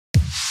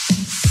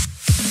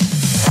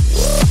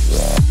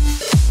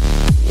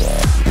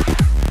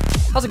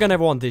How's it going,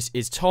 everyone? This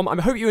is Tom. I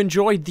hope you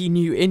enjoyed the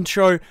new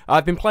intro.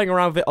 I've been playing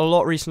around with it a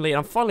lot recently, and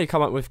I've finally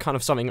come up with kind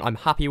of something I'm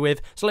happy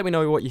with, so let me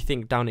know what you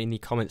think down in the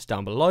comments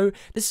down below.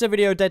 This is a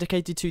video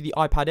dedicated to the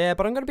iPad Air,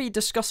 but I'm going to be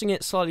discussing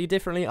it slightly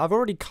differently. I've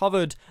already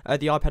covered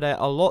the iPad Air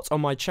a lot on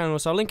my channel,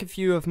 so I'll link a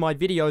few of my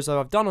videos that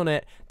I've done on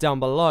it down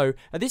below.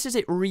 This is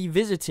it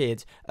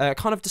revisited,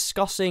 kind of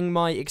discussing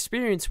my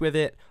experience with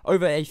it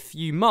over a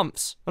few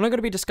months, and I'm going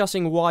to be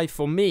discussing why,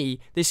 for me,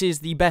 this is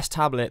the best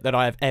tablet that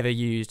I have ever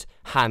used,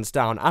 hands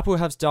down.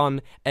 Apple has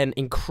done an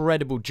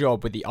incredible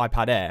job with the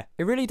iPad Air.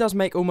 It really does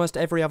make almost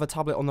every other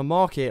tablet on the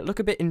market look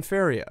a bit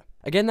inferior.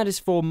 Again, that is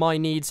for my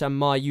needs and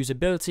my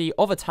usability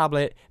of a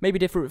tablet, maybe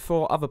different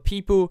for other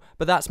people,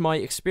 but that's my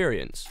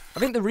experience. I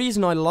think the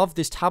reason I love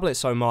this tablet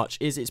so much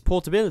is its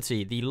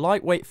portability, the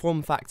lightweight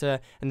form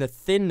factor, and the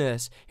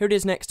thinness. Here it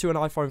is next to an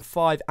iPhone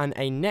 5 and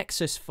a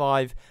Nexus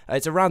 5.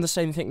 It's around the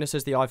same thickness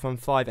as the iPhone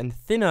 5 and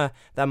thinner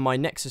than my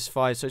Nexus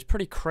 5, so it's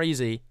pretty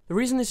crazy. The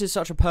reason this is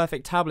such a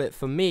perfect tablet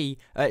for me,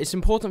 it's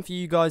important for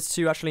you guys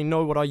to actually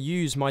know what I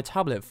use my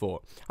tablet for.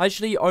 I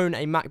actually own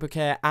a MacBook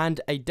Air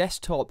and a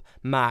desktop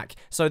Mac,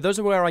 so those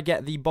are where I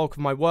get the bulk of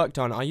my work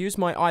done. I use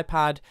my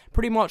iPad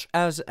pretty much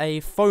as a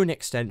phone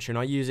extension.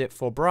 I use it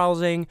for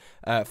browsing,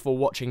 for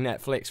watching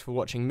Netflix, for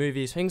watching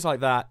movies, things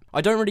like that.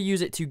 I don't really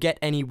use it to get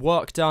any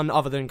work done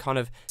other than kind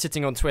of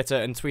sitting on Twitter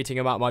and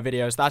tweeting about my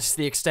videos. That's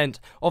the extent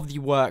of the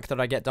work that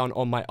I get done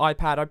on my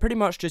iPad. I pretty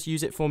much just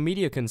use it for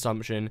media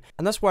consumption,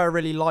 and that's why a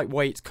really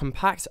lightweight,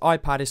 compact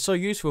iPad is so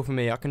useful for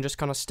me. I can just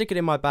kind of stick it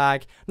in my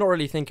bag, not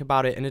really think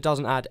about it, and it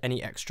doesn't add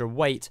any extra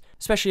weight,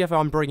 especially if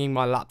I'm bringing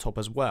my laptop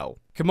as well.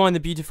 Combine the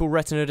beautiful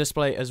Retina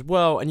display as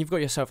well, and you've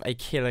got yourself a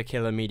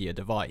killer media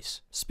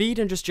device. Speed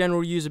and just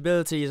general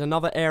usability is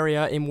another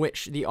area in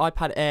which the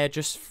iPad Air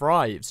just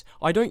thrives.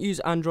 I don't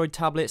use Android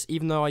tablets,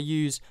 even though I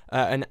use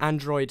an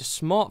Android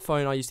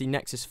smartphone. I use the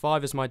Nexus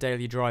 5 as my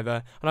daily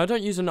driver, and I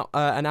don't use an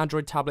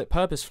Android tablet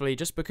purposefully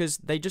just because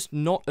they're just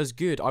not as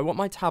good. I want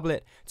my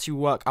tablet to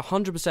work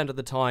 100% of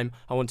the time.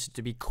 I want it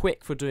to be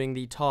quick for doing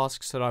the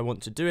tasks that I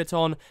want to do it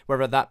on,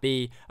 whether that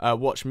be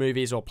watch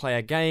movies or play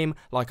a game,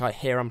 like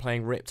here I'm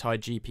playing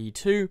Riptide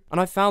GP2, and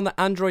I found that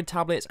Android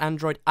tablets,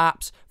 Android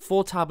apps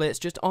for tablets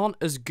just aren't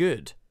as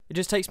good. It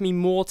just takes me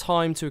more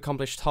time to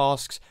accomplish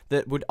tasks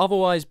that would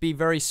otherwise be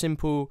very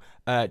simple,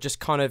 just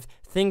kind of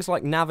things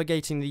like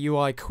navigating the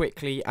UI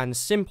quickly and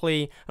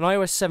simply, and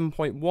iOS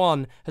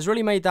 7.1 has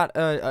really made that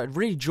a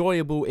really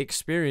enjoyable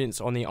experience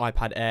on the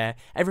iPad Air.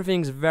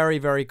 Everything's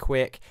very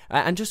quick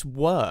and just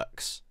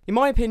works. In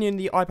my opinion,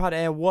 the iPad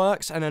Air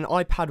works, and an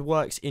iPad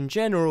works in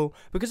general,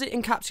 because it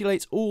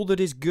encapsulates all that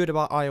is good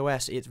about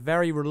iOS. It's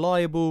very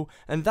reliable,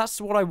 and that's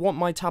what I want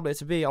my tablet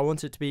to be. I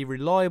want it to be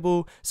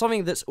reliable,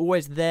 something that's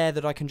always there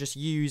that I can just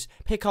use,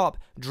 pick up,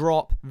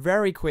 drop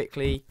very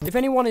quickly. If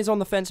anyone is on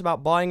the fence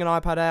about buying an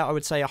iPad Air, I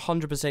would say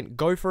 100%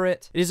 go for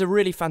it. It is a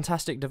really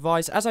fantastic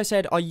device. As I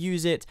said, I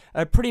use it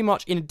pretty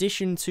much in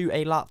addition to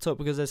a laptop,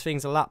 because there's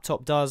things a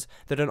laptop does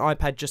that an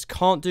iPad just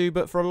can't do,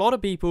 but for a lot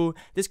of people,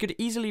 this could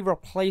easily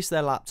replace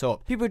their laptop.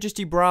 People just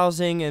do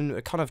browsing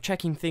and kind of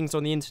checking things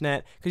on the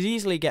internet, could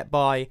easily get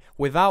by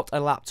without a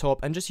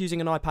laptop and just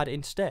using an iPad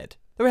instead.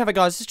 There we have it,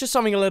 guys. It's just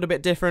something a little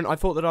bit different. I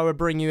thought that I would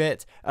bring you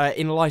it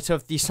in light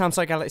of the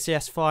Samsung Galaxy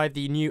S5,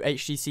 the new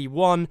HTC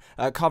One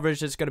coverage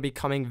that's going to be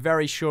coming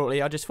very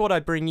shortly. I just thought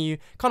I'd bring you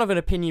kind of an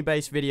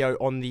opinion-based video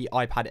on the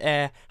iPad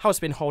Air, how it's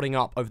been holding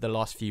up over the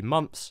last few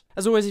months.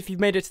 As always, if you've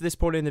made it to this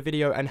point in the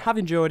video and have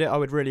enjoyed it, I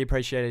would really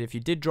appreciate it if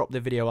you did drop the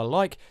video a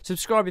like,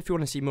 subscribe if you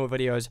want to see more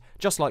videos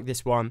just like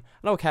this one,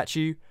 and I'll catch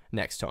you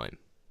next time.